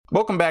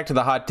Welcome back to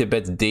the Hot Tip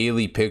Bets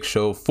Daily Pick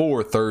Show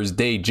for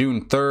Thursday,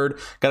 June 3rd.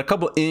 Got a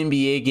couple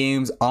NBA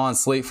games on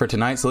slate for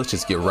tonight, so let's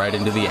just get right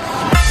into the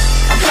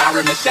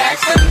action.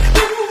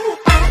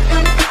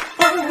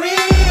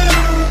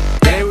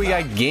 Today we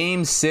got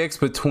Game 6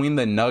 between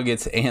the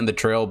Nuggets and the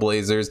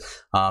Trailblazers.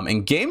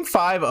 And Game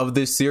 5 of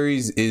this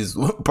series is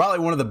probably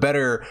one of the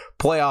better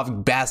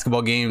playoff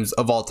basketball games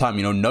of all time.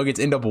 You know, Nuggets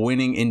end up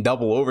winning in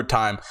double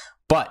overtime.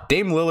 But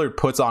Dame Lillard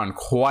puts on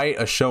quite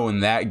a show in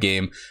that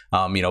game.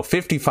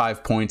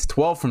 55 points,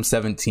 12 from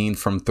 17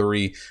 from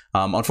 3.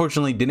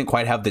 Unfortunately, didn't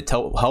quite have the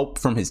help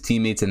from his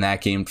teammates in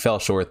that game. Fell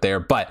short there.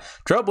 But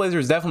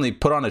Trailblazers definitely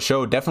put on a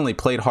show, definitely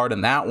played hard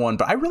in that one.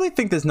 But I really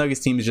think this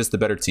Nuggets team is just the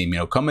better team. You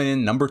know, coming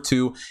in number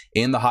 2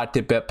 in the Hot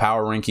Tip Bet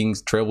power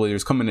rankings.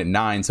 Trailblazers coming at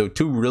 9. So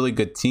two really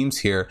good teams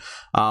here.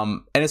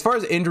 And as far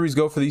as injuries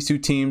go for these two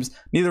teams,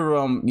 neither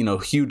of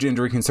them, huge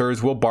injury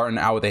concerns. Will Barton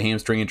out with a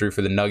hamstring injury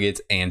for the Nuggets,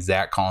 and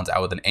Zach Collins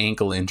out with an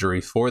ankle injury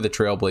for the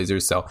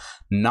Trailblazers, so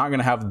not going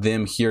to have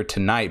them here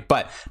tonight.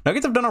 But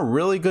Nuggets have done a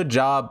really good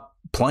job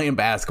playing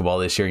basketball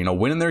this year,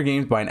 winning their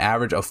games by an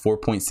average of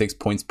 4.6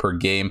 points per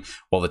game,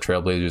 while the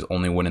Trailblazers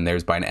only winning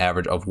theirs by an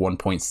average of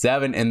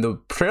 1.7. And the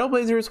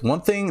Trailblazers,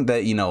 one thing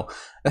that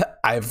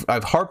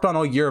I've harped on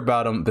all year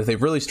about them that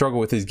they've really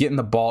struggled with is getting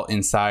the ball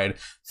inside.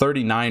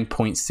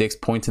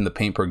 39.6 points in the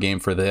paint per game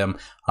for them,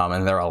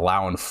 and they're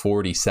allowing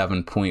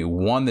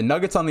 47.1. The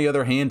Nuggets, on the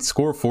other hand,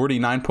 score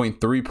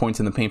 49.3 points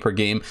in the paint per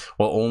game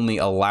while only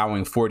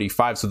allowing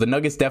 45. So the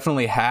Nuggets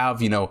definitely have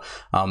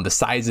the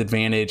size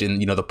advantage and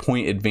the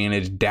point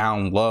advantage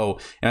down low,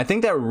 and I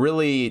think that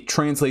really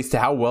translates to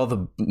how well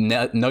the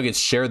Nuggets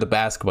share the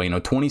basketball.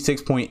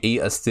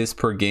 26.8 assists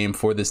per game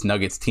for this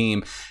Nuggets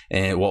team,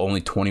 and while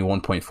only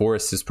 21.4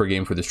 assists per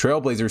game for the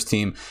Trailblazers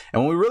team.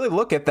 And when we really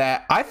look at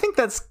that, I think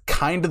that's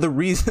kind of the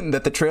reason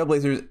that the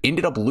Trailblazers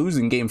ended up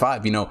losing Game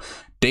 5.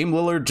 Dame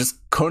Lillard just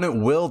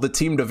couldn't will the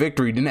team to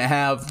victory. Didn't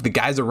have the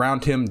guys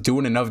around him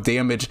doing enough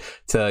damage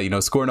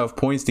to, score enough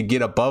points to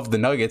get above the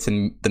Nuggets.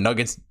 And the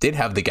Nuggets did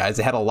have the guys.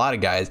 They had a lot of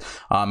guys.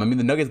 The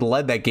Nuggets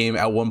led that game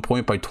at one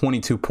point by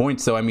 22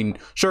 points. So,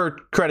 sure,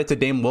 credit to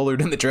Dame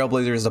Lillard and the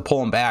Trailblazers to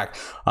pull him back.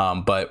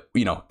 But,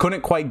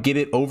 couldn't quite get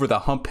it over the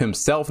hump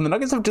himself. And the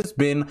Nuggets have just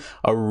been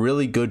a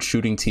really good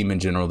shooting team in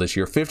general this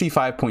year.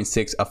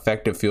 55.6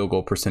 effective field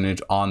goal percentage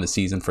on the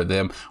season for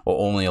them, while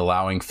only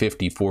allowing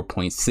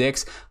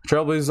 54.6.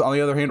 Trailblazers, on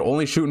the other hand,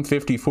 only shooting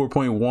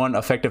 54.1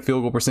 effective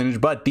field goal percentage,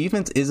 but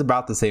defense is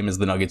about the same as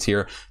the Nuggets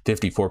here.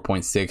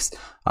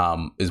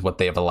 54.6 is what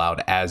they have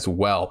allowed as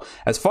well.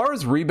 As far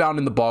as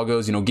rebounding the ball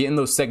goes, getting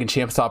those second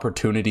chance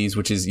opportunities,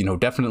 which is,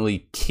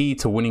 definitely key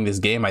to winning this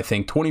game. I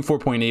think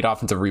 24.8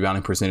 offensive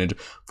rebounding percentage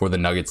for the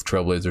Nuggets.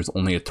 Trailblazers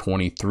only at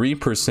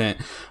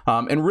 23%.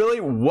 And really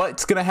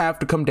what's going to have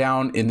to come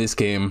down in this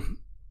game,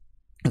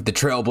 if the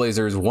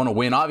Trailblazers want to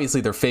win, obviously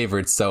they're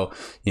favorites, so,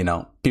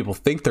 people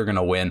think they're going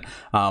to win,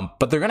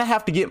 but they're going to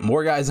have to get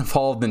more guys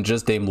involved than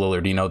just Dame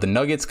Lillard. The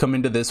Nuggets come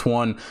into this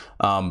one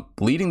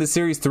leading the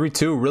series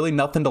 3-2, really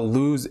nothing to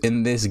lose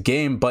in this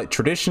game, but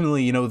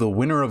traditionally, the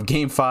winner of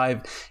Game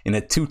 5 in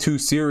a 2-2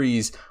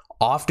 series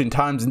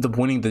oftentimes ends up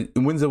wins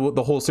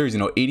the whole series.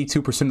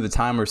 82% of the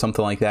time or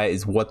something like that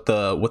is what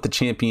the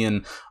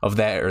champion of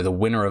that, or the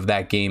winner of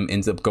that game,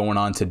 ends up going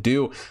on to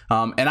do.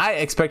 And I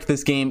expect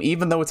this game,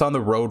 even though it's on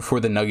the road for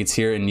the Nuggets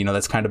here, and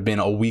that's kind of been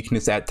a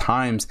weakness at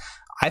times,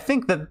 I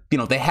think that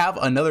they have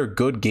another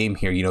good game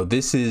here.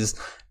 This is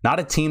not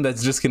a team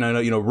that's just gonna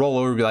roll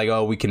over and be like,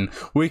 oh, we can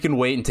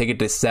wait and take it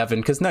to 7,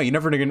 because no, you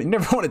never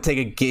want to take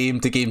a game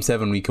to Game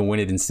 7 when you can win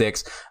it in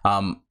 6.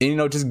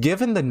 And just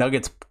giving the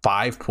Nuggets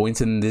 5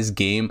 points in this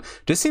game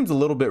just seems a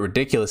little bit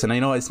ridiculous. And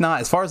it's not,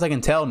 as far as I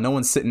can tell, no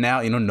one's sitting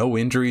out. No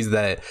injuries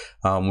that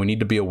we need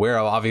to be aware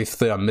of.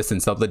 Obviously, I'm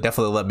missing something.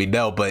 Definitely let me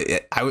know. But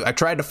I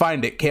tried to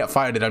find it, can't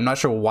find it. I'm not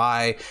sure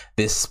why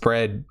this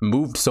spread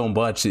moved so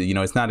much.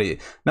 It's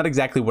not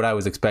exactly what I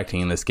was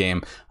expecting in this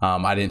game.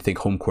 I didn't think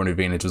home court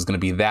advantage was going to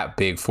be that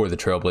big for the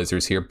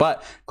Trailblazers here,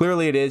 but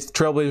clearly it is.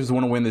 Trailblazers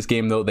want to win this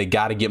game, though. They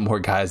got to get more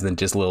guys than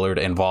just Lillard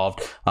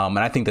involved, and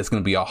I think that's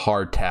going to be a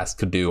hard task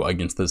to do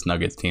against this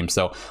Nuggets team.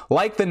 So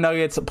like the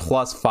Nuggets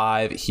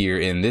 +5 here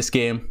in this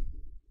game.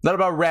 That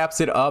about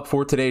wraps it up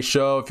for today's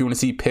show. If you want to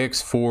see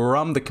picks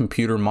from the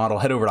computer model,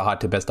 head over to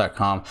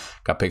hottipbets.com.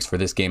 Got picks for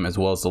this game as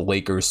well as the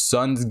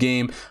Lakers-Suns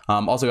game.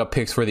 Also got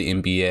picks for the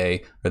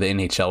NBA, or the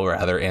NHL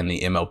rather, and the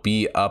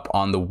MLB up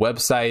on the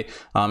website.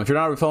 If you're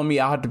not already following me,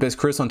 at HotTipBets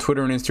Chris on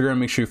Twitter and Instagram,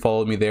 make sure you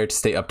follow me there to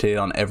stay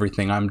updated on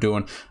everything I'm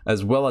doing,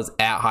 as well as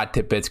at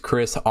HotTipBets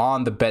Chris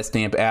on the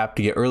BetStamp app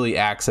to get early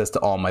access to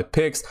all my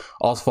picks.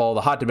 Also follow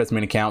the HotTipBets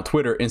main account,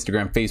 Twitter,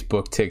 Instagram,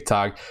 Facebook,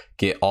 TikTok.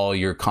 Get all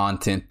your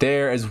content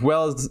there, as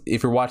well as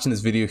if you're watching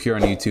this video here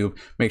on YouTube,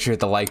 make sure to hit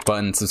the like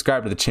button,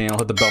 subscribe to the channel,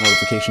 hit the bell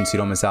notification so you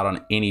don't miss out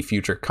on any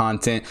future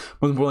content.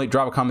 Most importantly,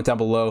 drop a comment down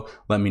below.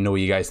 Let me know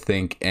what you guys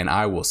think, and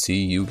I will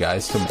see you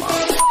guys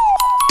tomorrow.